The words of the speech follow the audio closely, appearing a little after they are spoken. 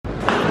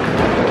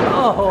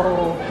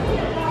Oh.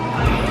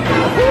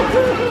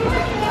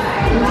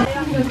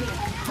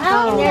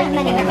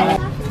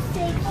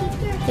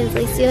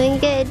 Kinsley's doing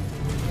good.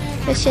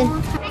 Mission.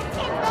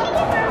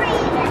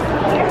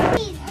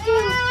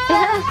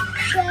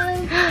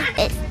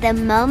 It's the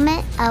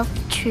moment of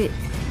truth.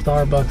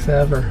 Starbucks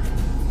ever.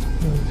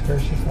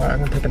 Alright, I'm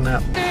gonna take a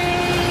nap.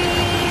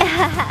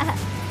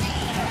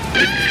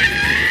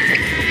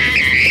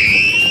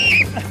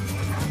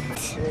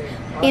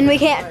 And we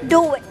can't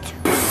do it.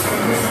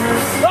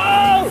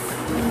 Oh!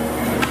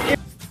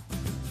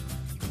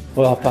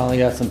 Well, I finally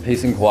got some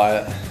peace and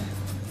quiet.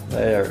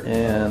 They are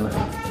in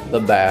the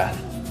bath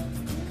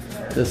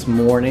this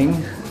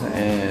morning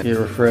and get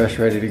refreshed,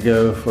 ready to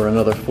go for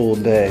another full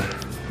day.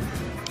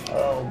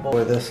 Oh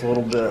boy, this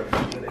little bit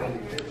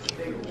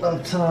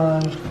of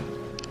time.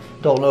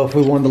 Don't know if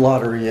we won the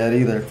lottery yet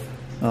either.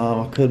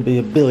 Could be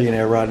a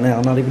billionaire right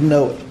now, not even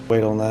know it.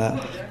 Wait on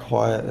that.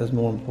 Quiet is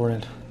more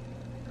important.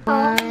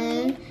 Dad,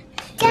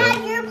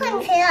 you're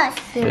playing chaos.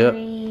 Yep. So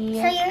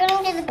you're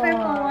gonna do the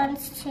purple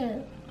ones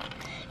too.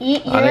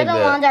 You're the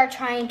ones that are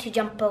trying to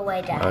jump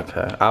away, Dad.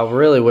 Okay. I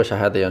really wish I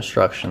had the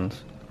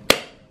instructions.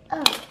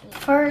 Oh,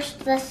 first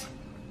this.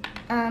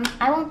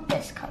 I want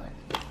this color.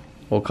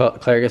 Well,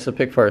 Claire gets to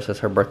pick first. It's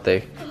her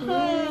birthday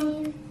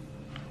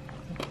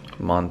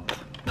month.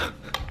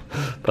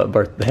 But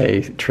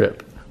birthday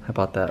trip. How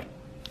about that?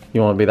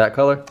 You want to be that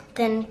color?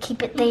 Then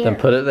keep it there. Then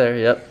put it there,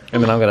 yep.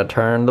 And then I'm going to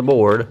turn the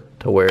board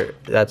to where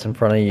that's in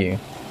front of you.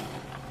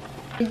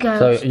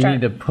 So you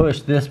need to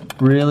push this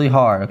really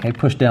hard, okay?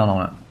 Push down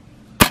on it.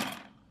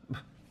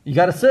 You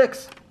got a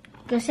 6.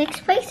 The 6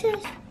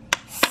 places.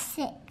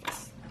 6.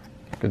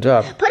 Good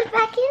job. Put it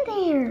back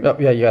in there. Oh,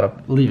 yeah, you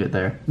got to leave it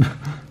there. You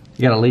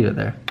got to leave it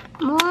there.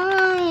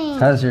 Mine.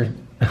 How's your...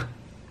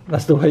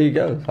 That's the way you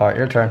go. All right,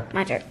 your turn.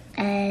 My turn.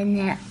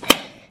 And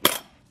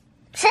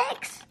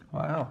 6.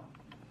 Wow.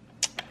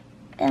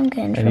 I'm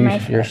good for And my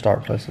your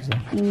start places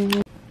then.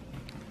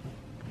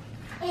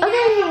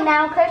 Okay,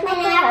 now Claire's my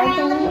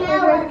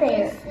right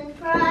there.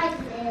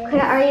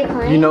 Claire, are you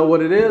playing? You know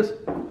what it is?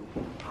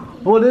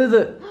 What is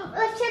it?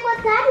 Let's check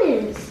what that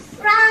is.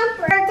 From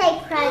birthday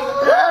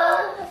present.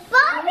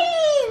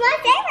 Barbie! My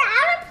favorite. I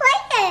want to play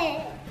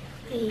it.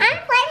 I want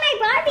to play my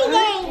Barbie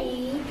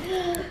game.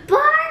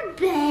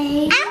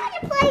 Barbie! I want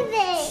to play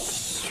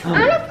this. I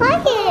want to play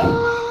it.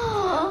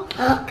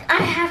 I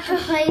have to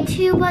play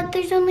too, but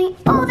there's only...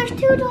 Oh, there's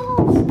 2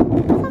 dolls. I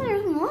thought there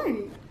was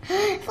 1.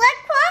 Let's play.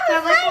 So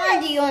which one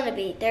do you want to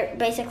be? They're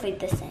basically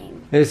the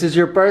same. This is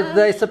your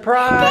birthday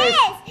surprise. This!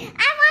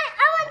 I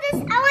want this.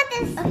 I want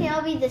this. Okay,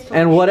 I'll be this one.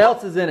 And what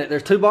else is in it?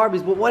 There's 2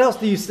 Barbies, but what else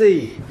do you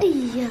see? A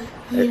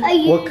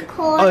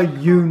unicorn. A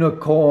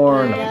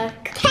unicorn.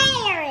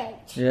 Carrot.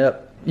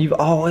 Yep. You've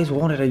always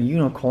wanted a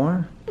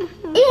unicorn.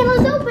 Yeah,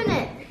 let's open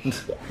it.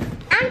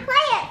 I'm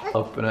playing.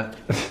 Open it.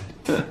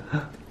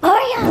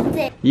 Hurry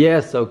up. Yeah,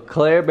 so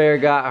Claire Bear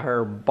got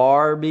her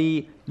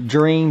Barbie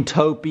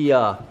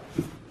Dreamtopia.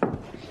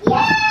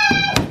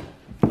 Yes!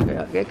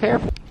 Yeah, get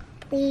careful.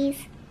 Please.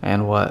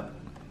 And what?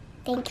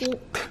 Thank you.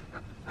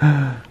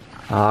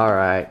 All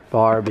right,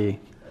 Barbie.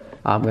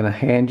 I'm gonna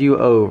hand you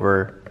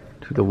over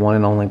to the one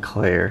and only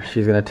Claire.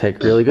 She's gonna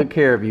take really good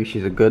care of you.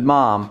 She's a good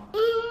mom.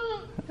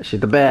 She's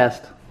the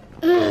best.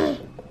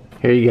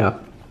 Here you go.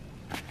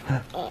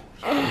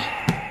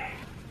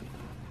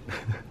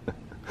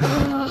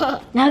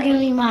 Now give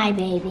me my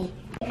baby.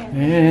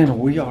 And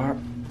we are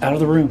out of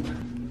the room.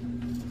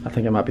 I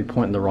think I might be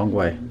pointing the wrong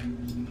way.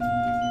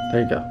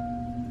 There you go.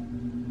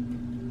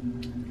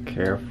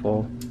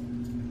 Careful.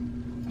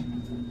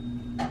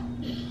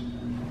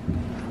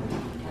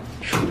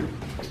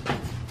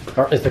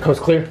 Is the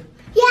coast clear?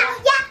 Yeah,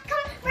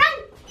 come run.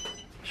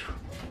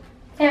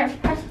 There,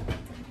 press.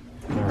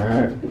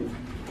 Alright.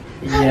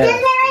 Yes.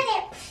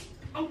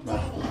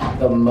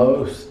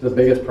 The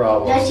biggest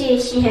problem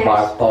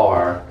by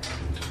far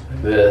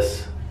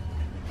this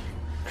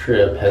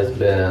trip has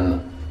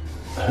been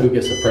who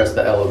gets to press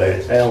the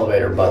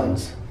elevator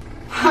buttons.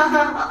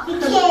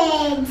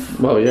 Kids.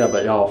 Well, yeah,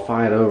 but y'all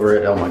fight over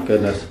it. Oh my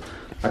goodness.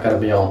 I gotta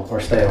be on or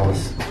stay on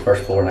this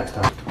first floor next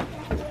time.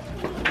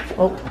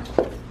 Oh.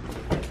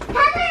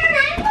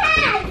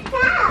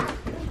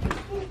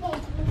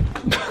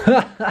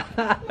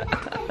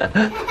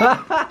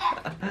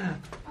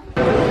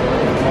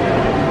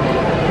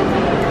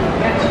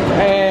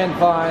 And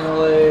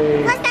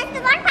finally, Let's start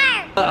the fun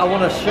part. I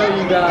want to show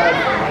you guys.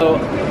 So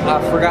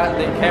I forgot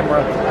the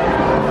camera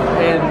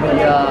in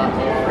the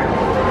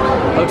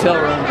hotel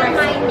room.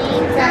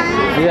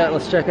 Yeah,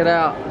 let's check it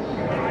out.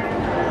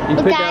 You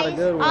pick out a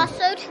good one.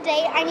 Also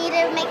today I need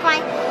to make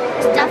my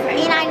stuff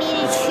and I need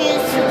to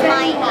choose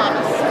my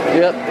names.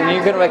 Yep, and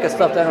you're gonna make a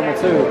stuffed animal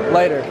too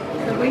later.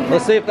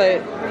 Let's see if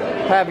they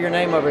have your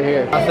name over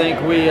here. I think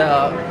we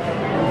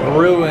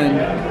ruined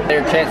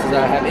their chances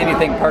of have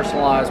anything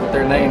personalized with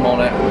their name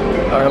on it,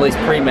 or at least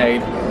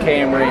pre-made.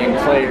 Camry and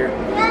Claire.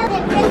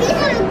 These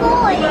are the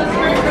boys. These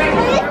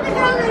are the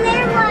girls and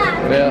they're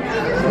black. Yeah.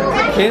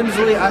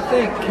 Kinsley, I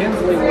think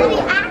Kinsley will.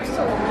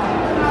 Axel.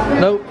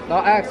 Nope,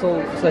 not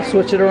Axel. So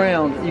switch it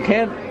around. You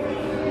can.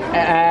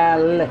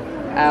 Alex.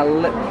 I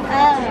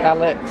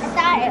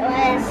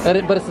thought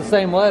it was. But it's the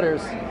same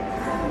letters.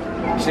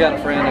 She got a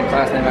friend in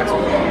class named Axel.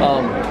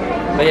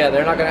 But yeah,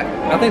 they're not gonna.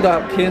 I think they'll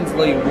have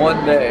Kinsley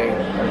one day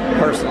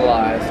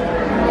personalized.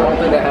 I don't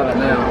think they have it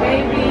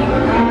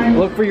now.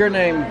 Look for your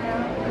name.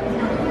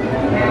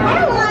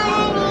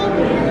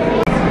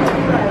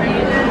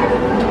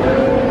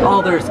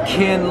 Oh, there's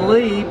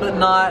Kinley, but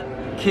not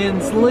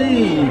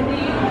Kinsley.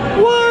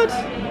 What?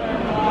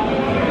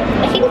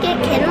 I can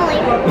get Kinley.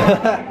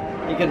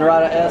 You can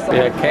write an S.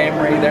 Yeah,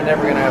 Camry. They're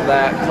never gonna have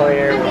that.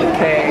 Claire with a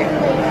K.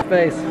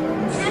 Face.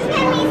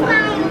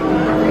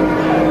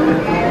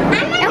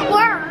 It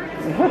worked.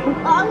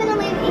 I'm gonna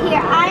leave it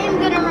here. I am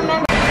gonna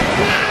remember.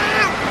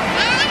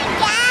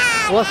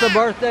 What's the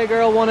birthday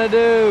girl want to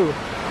do?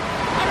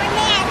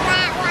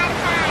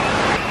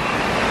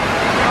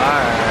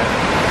 Alright.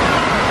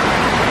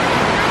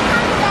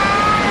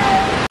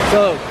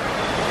 So,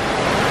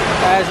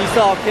 as you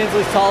saw,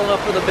 Kinsley's tall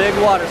enough for the big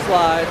water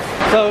slides.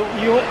 So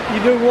you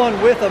do one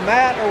with a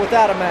mat or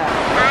without a mat?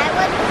 I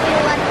would do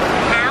one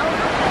without.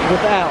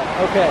 Without,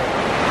 okay. Do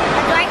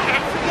I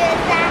have to do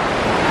that?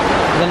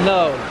 Then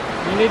no.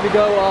 You need to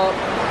go up.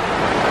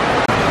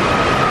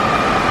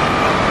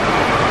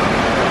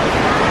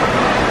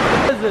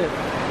 What is it?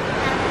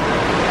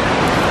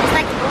 It's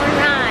like a boring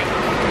ride.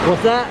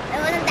 What's that? It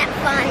wasn't that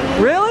fun.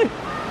 Really? It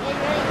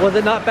really Was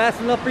it not fast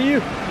enough for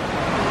you?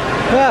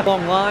 Yeah.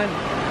 Long line.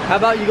 How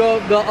about you go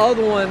the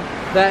other one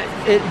that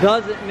it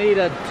doesn't need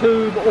a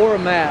tube or a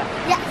mat?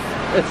 Yes.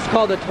 It's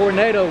called the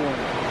tornado one.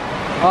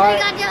 All We're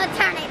right. gonna do a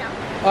tornado.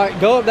 All right,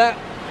 go up that.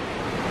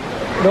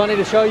 Do I need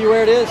to show you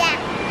where it is? Yeah.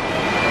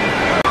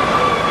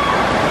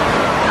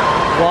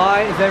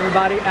 Why is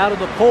everybody out of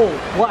the pool?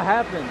 What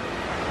happened?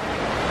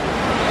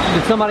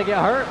 Did somebody get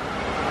hurt?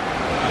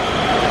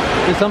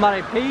 Did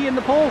somebody pee in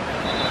the pool?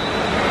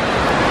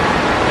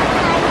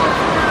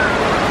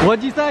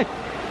 What'd you say?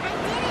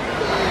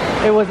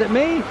 It wasn't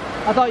me?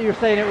 I thought you were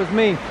saying it was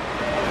me.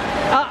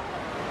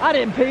 I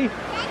didn't pee.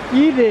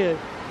 You did.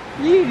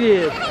 You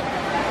did.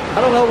 I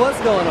don't know what's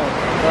going on,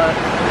 but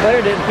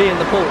Claire didn't pee in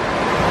the pool.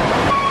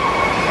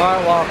 All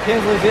right, while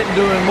Kinsley's getting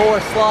doing more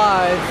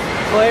slides,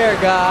 Claire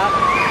got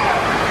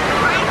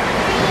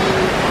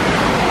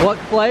what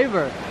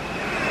flavor?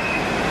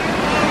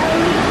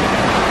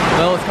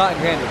 No, it's cotton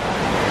candy.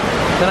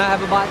 Can I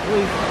have a bite,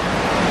 please?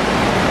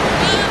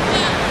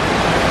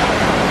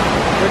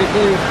 Pretty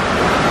please.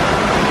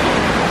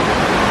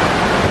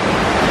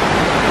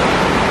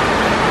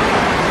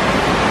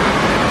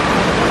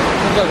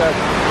 It's okay.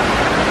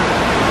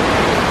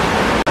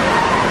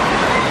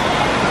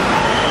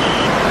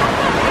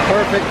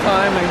 Perfect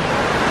timing.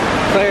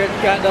 Claire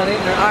got done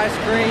eating her ice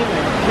cream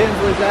and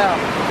Kinsley's out.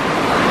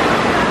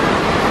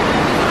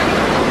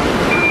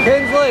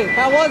 Kinsley,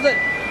 how was it?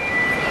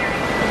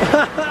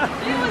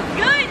 It was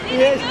good. You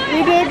did good.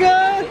 You did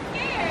good?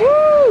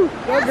 Woo!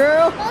 Go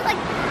girl. It was like I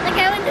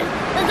went to,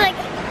 it was like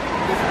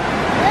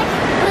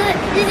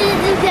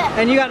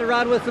And you got to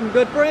ride with some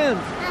good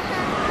friends.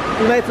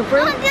 You made some I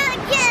friends? want to do it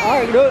again. All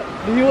right, do it.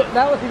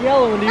 That was the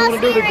yellow one. Do you want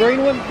to do the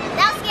green one?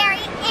 That was scary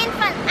and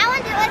fun. I want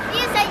to do it with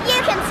you so you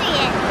can see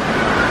it.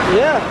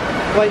 Yeah.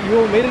 Wait, you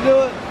want me to do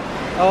it?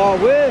 Oh, I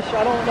wish.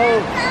 I don't know.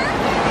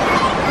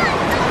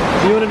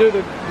 Do you want to do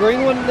the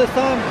green one this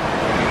time?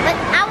 But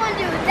I want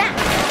to do that.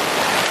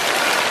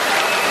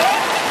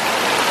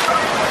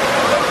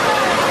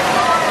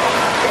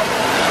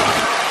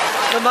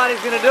 Somebody's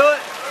going to do it?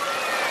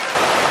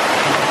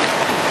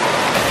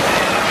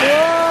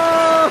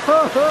 Whoa!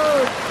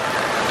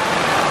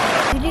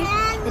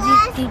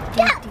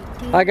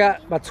 I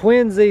got my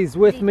twinsies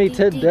with me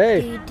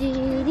today.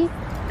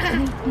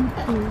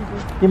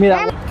 Give me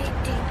that one.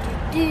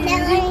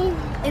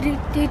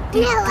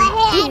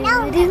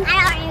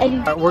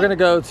 We're gonna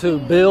go to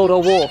build a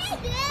wolf.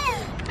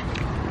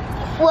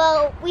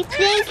 Well, we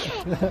think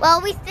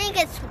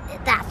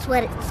that's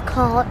what it's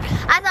called.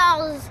 I thought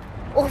it was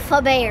wolf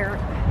a bear.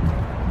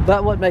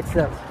 That what makes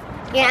sense.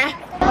 Yeah.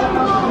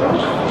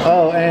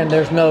 Oh, and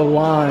there's no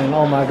line.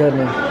 Oh my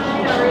goodness.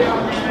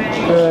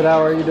 Good, how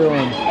are you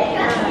doing?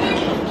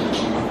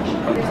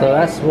 So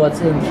that's what's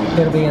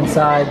gonna be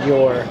inside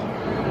your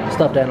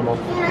stuffed animal.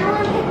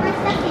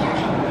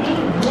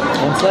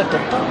 1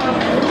 second.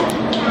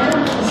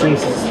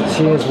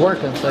 She is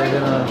working, so you're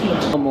gonna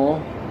animal.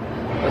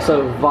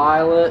 So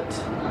violet.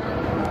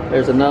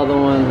 There's another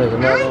one. There's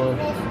another one.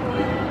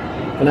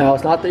 But now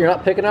it's not that you're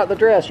not picking out the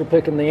dress. You're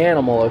picking the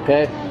animal.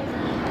 Okay.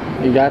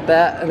 You got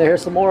that? And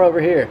there's some more over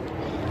here.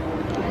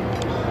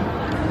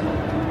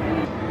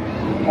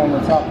 On the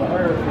top of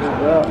her.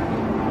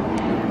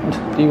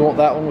 Do you want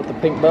that one with the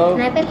pink bow?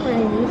 Can I pick one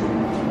of these?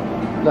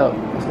 No,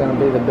 it's gonna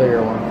be the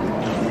bigger one.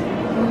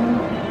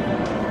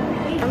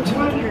 I'm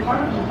choosing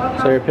her.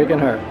 So you're picking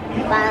her.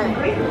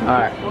 Violet.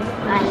 Alright.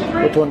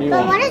 Violet. Which one do you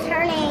But want? what is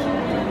her name?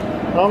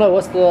 I don't know,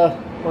 what's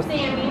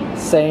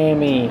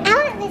Sammy. I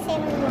want the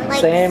Sammy one. Like,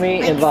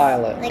 Sammy and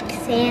Violet. Like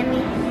Sammy.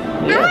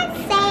 Yeah. I want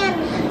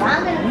Sammy.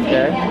 I'm gonna pick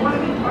Okay. that.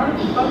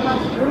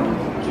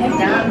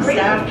 Down,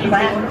 south,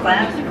 clap,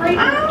 clap.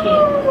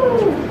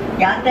 Oh!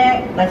 Got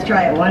that? Let's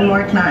try it one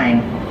more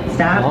time.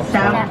 Stop,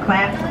 stop,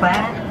 clap,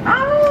 clap.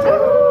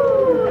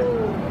 Oh!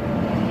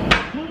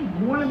 Hey,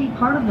 you want to be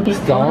part of the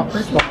Stop,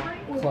 stop,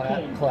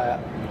 clap, clap.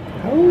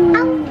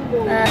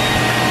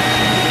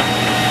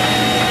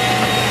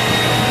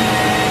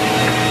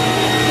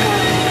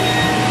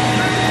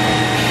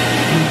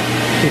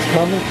 She's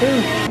coming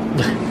too.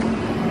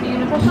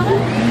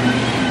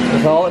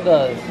 That's all it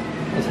does.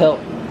 Is help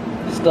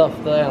stuff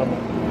the animal.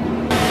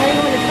 How you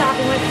want to stop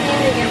and what's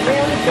standing and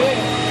really big?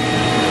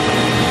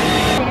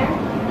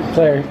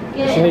 Claire,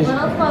 Get a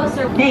little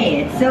closer.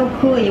 Hey, it's so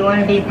cool you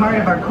want to be part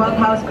of our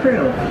clubhouse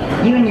crew.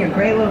 You and your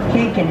gray wolf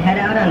kid can head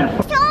out on a...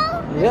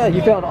 yeah,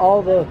 you found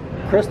all the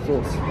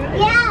crystals.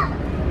 Yeah.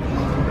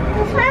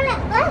 Let's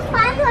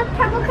find the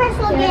purple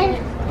crystal again.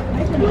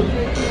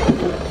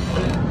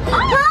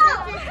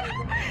 Oh!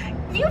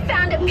 You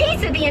found a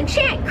piece of the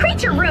enchant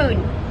creature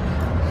rune.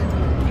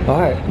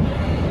 Alright.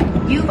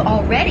 You've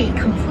already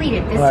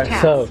completed this Alright,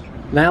 task. so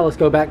now let's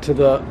go back to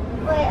the...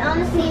 Wait, I want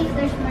to see if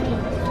there's money in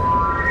this.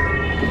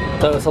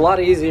 So it's a lot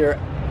easier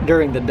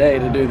during the day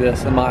to do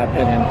this, in my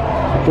opinion.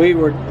 We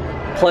were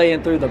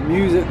playing through the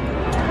music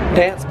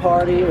dance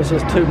party. It was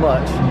just too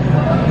much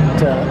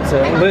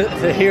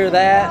to hear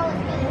that.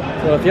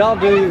 So if y'all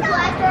do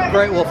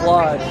Great Wolf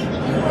Lodge,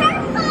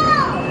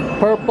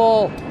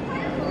 purple,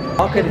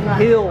 y'all can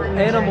heal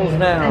animals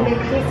now.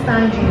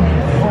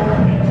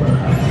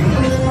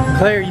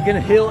 Claire, you can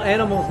heal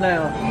animals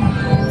now.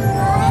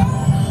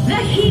 The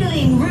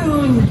healing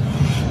rune.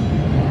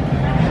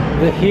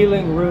 The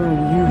healing rune,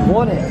 you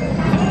won it.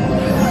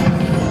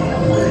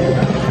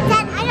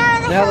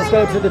 Now let's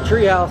go to the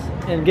treehouse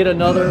and get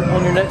another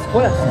on your next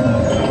quest.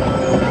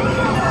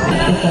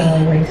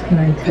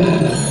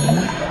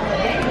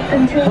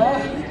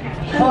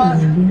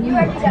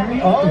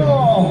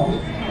 Oh,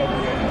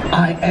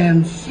 I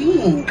am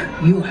seeing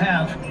you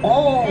have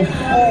all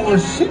 4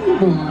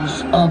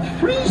 symbols of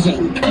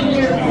freezing.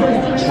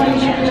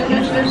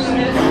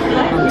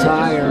 I'm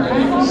tired.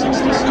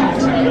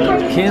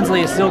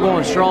 Kinsley is still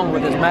going strong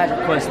with his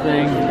magic quest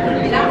thing,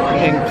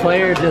 and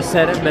Claire just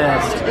said it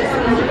best.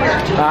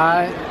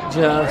 I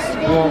just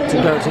want to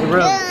go to the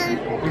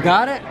room. You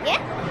got it? Yeah.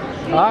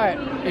 Alright,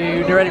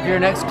 you ready for your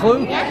next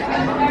clue?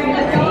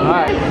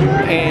 Alright,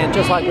 and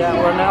just like that,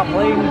 we're now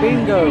playing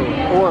bingo.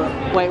 Or,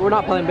 wait, we're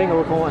not playing bingo,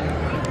 we're going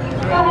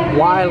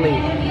Wiley.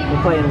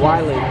 We're playing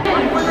Wiley.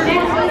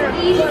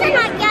 These are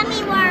not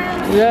gummy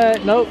worms. Yeah,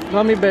 nope,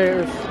 gummy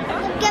bears.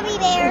 Gummy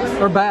bears.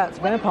 Or bats,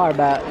 vampire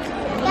bats. Yep,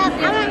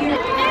 I want...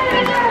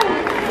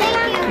 Thank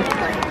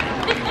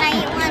you. I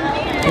ate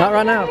one. Not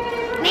right now.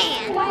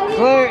 Man.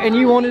 Claire, and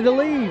you wanted to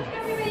leave.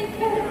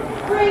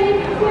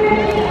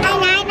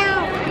 I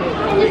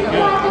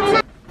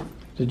know.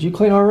 Did you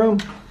clean our room?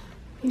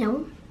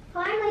 No.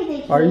 Finally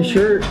they Are you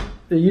sure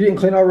that you didn't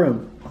clean our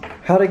room?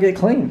 How'd it get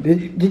clean?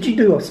 Did you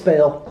do a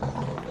spell?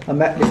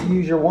 Did you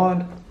use your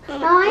wand? Oh,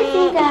 I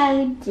think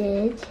I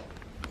did.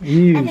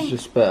 You used a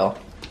spell.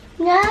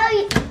 No,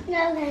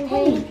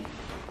 honey.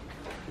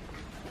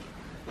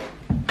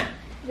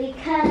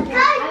 Because I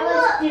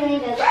was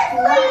doing a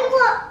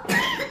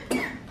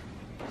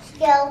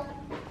still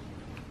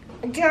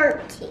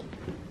dirty.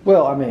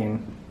 Well, I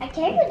mean... I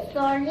think it's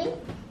dirty.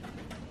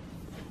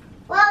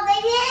 Well, they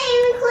didn't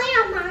even clean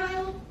up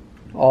mine.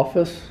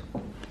 Office?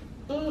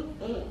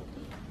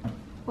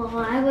 Well,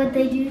 why would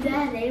they do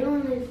that? They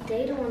don't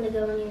want to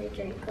go near the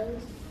drink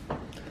clothes.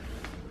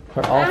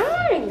 Her I office?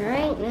 want to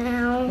drink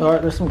now.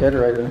 Alright, there's some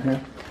Gatorade in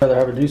here. Rather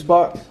have a juice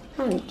box? I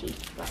want a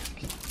juice box.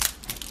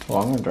 Well,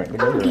 I'm gonna drink the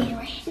I want Gatorade.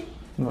 Gatorade.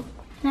 No.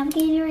 Can I have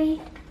Gatorade?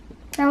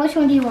 Or which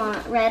one do you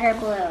want? Red or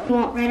blue? You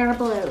want red or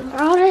blue?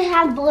 I'll just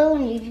have blue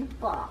and you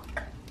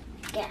block.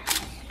 Yeah.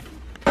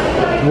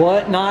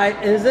 What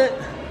night is it?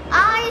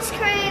 Ice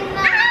cream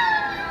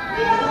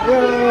night.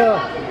 Yeah.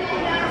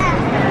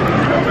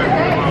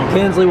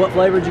 Kinsley, what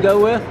flavor did you go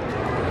with?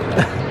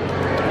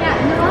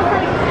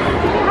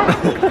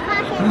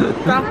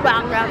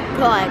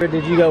 What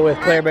did you go with,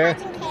 Claire Bear?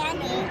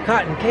 Candy.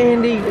 Cotton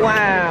candy?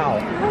 Wow.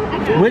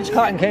 Which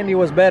cotton candy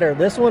was better,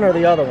 this one or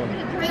the other one?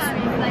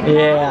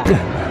 Yeah.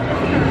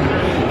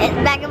 It's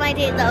back in my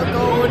day, though,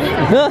 gold.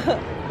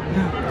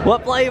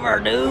 What flavor,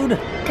 dude?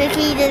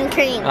 Cookies and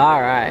cream.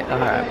 Alright,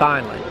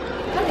 finally.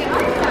 Wait,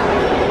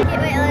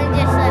 let me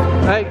just,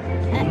 Hey.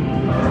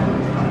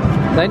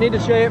 They need to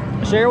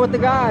share with the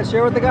guys.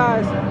 Share with the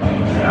guys.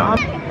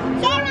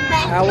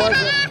 How was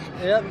it?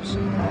 Yep.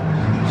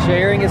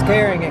 Sharing is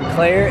caring, and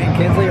Claire and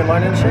Kinsley are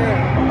learning to share.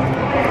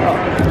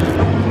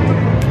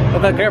 Oh.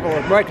 Okay, careful,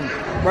 we're breaking.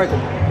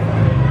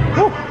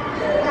 Woo.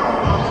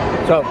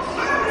 So,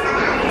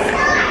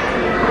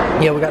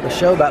 yeah, we got the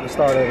show about to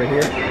start over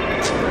here.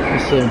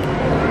 Let's see.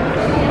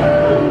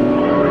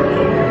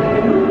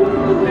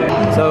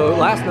 So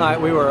last night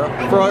we were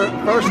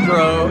first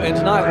row, and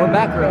tonight we're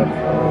back row.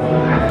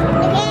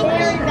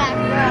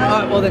 All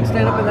right, well then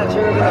stand up in that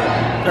chair over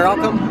there. Or I'll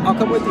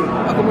come with you.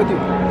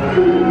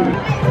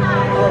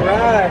 All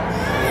right.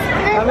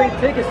 How many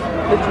tickets?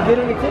 Did you get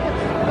any tickets?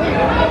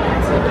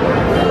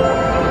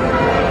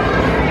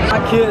 I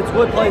kids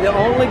would play the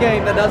only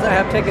game that doesn't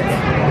have tickets.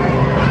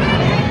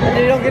 And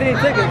you don't get any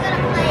tickets.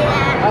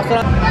 That's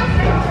what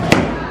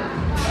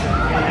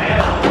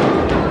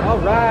all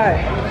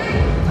right.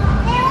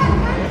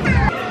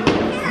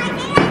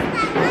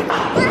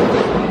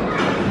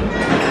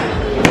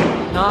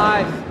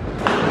 Nice.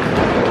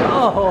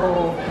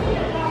 Oh.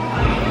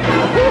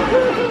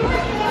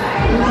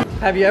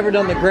 Have you ever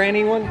done the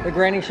granny one? The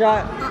granny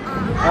shot?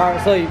 All right,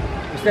 so you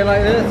stand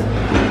like this.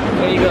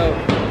 There you go.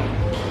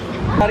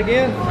 Try it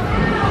again.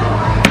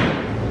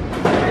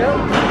 Yep.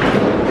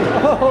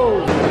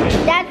 Oh.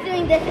 Dad's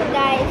doing this one,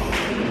 guys.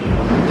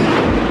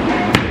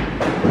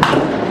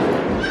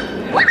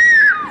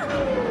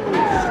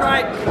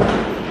 Strike.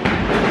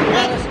 You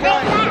got a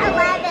strike.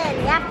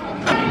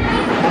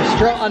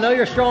 I know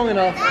you're strong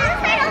enough.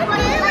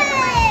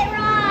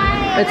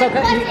 It's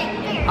okay.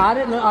 I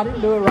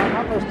didn't do it right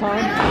my first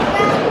time.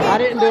 I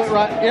didn't do it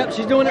right. Yep,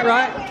 she's doing it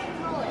right.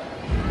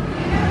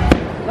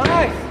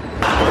 Nice.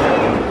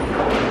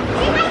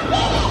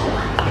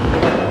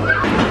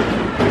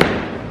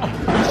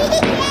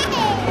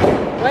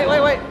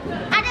 Wait.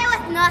 I did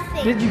with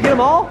nothing. Did you get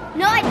them all?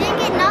 No, I didn't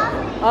get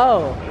nothing.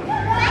 Oh.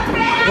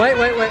 Wait.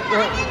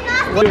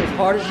 Work as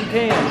hard as you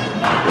can.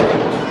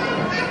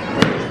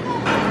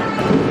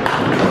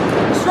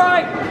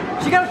 Strike!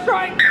 She got a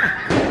strike!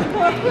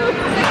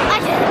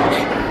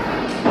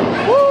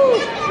 Woo!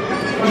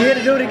 You get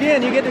to do it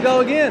again. You get to go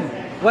again.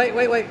 Wait.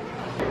 80.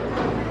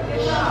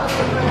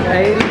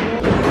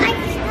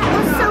 That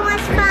was so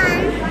much fun.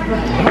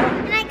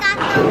 And I got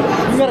the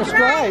whole You got a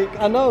strike.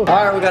 I know. All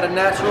right, we got a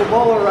natural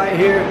bowler right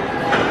here.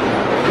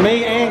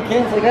 Me and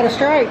Kinsley got a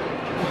strike.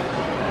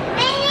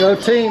 Go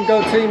team,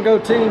 go team, go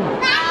team.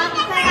 When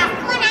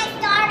I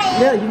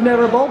started. Yeah, you've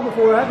never bowled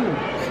before, have you?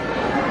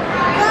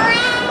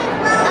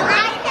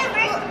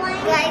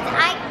 Guys,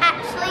 I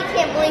actually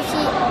can't believe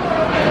she...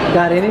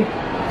 Got any?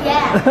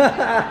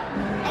 Yeah.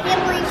 I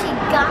can't believe she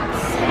got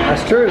some.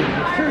 That's true.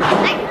 That's true.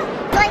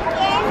 Like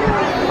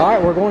Kinsley. All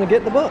right, we're going to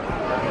get the book.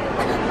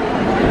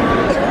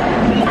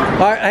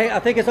 All right, hey, I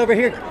think it's over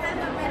here.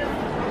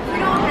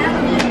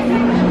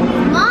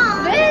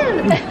 Mom.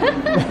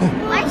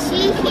 Why is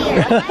she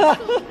here?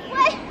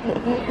 What?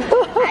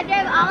 I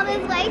drove all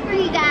this way for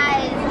you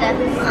guys.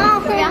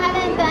 Oh, for y'all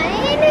having fun?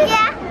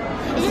 Yeah.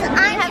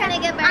 I'm having a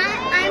good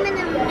birthday. I'm in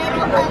the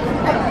middle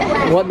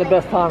of... Wasn't the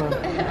best timing.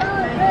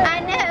 I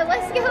know.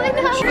 What's going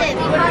on?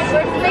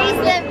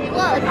 Freeze them.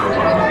 Look.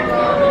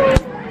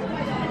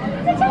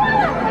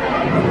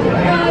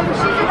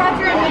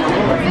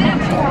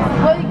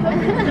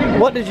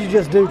 What did you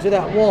just do to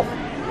that wolf? You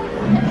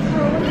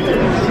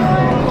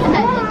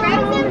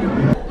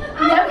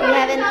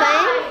having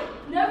fun?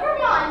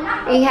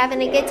 Are you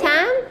having a good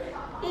time?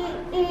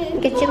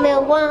 Get your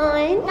little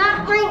wine.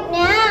 Not right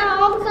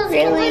now, because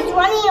really? He's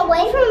running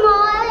away from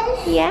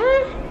us. Yeah?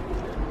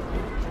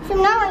 So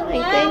not right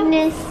now. My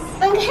goodness.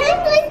 And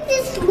Kinsley's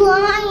just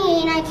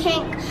lying. I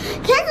can't.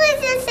 Kinsley's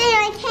just saying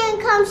I can't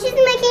come. She's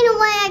making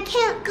away. I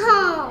can't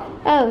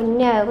come. Oh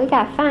no, we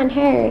gotta find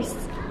hers.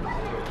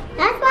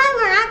 That's why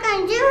we're not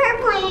gonna do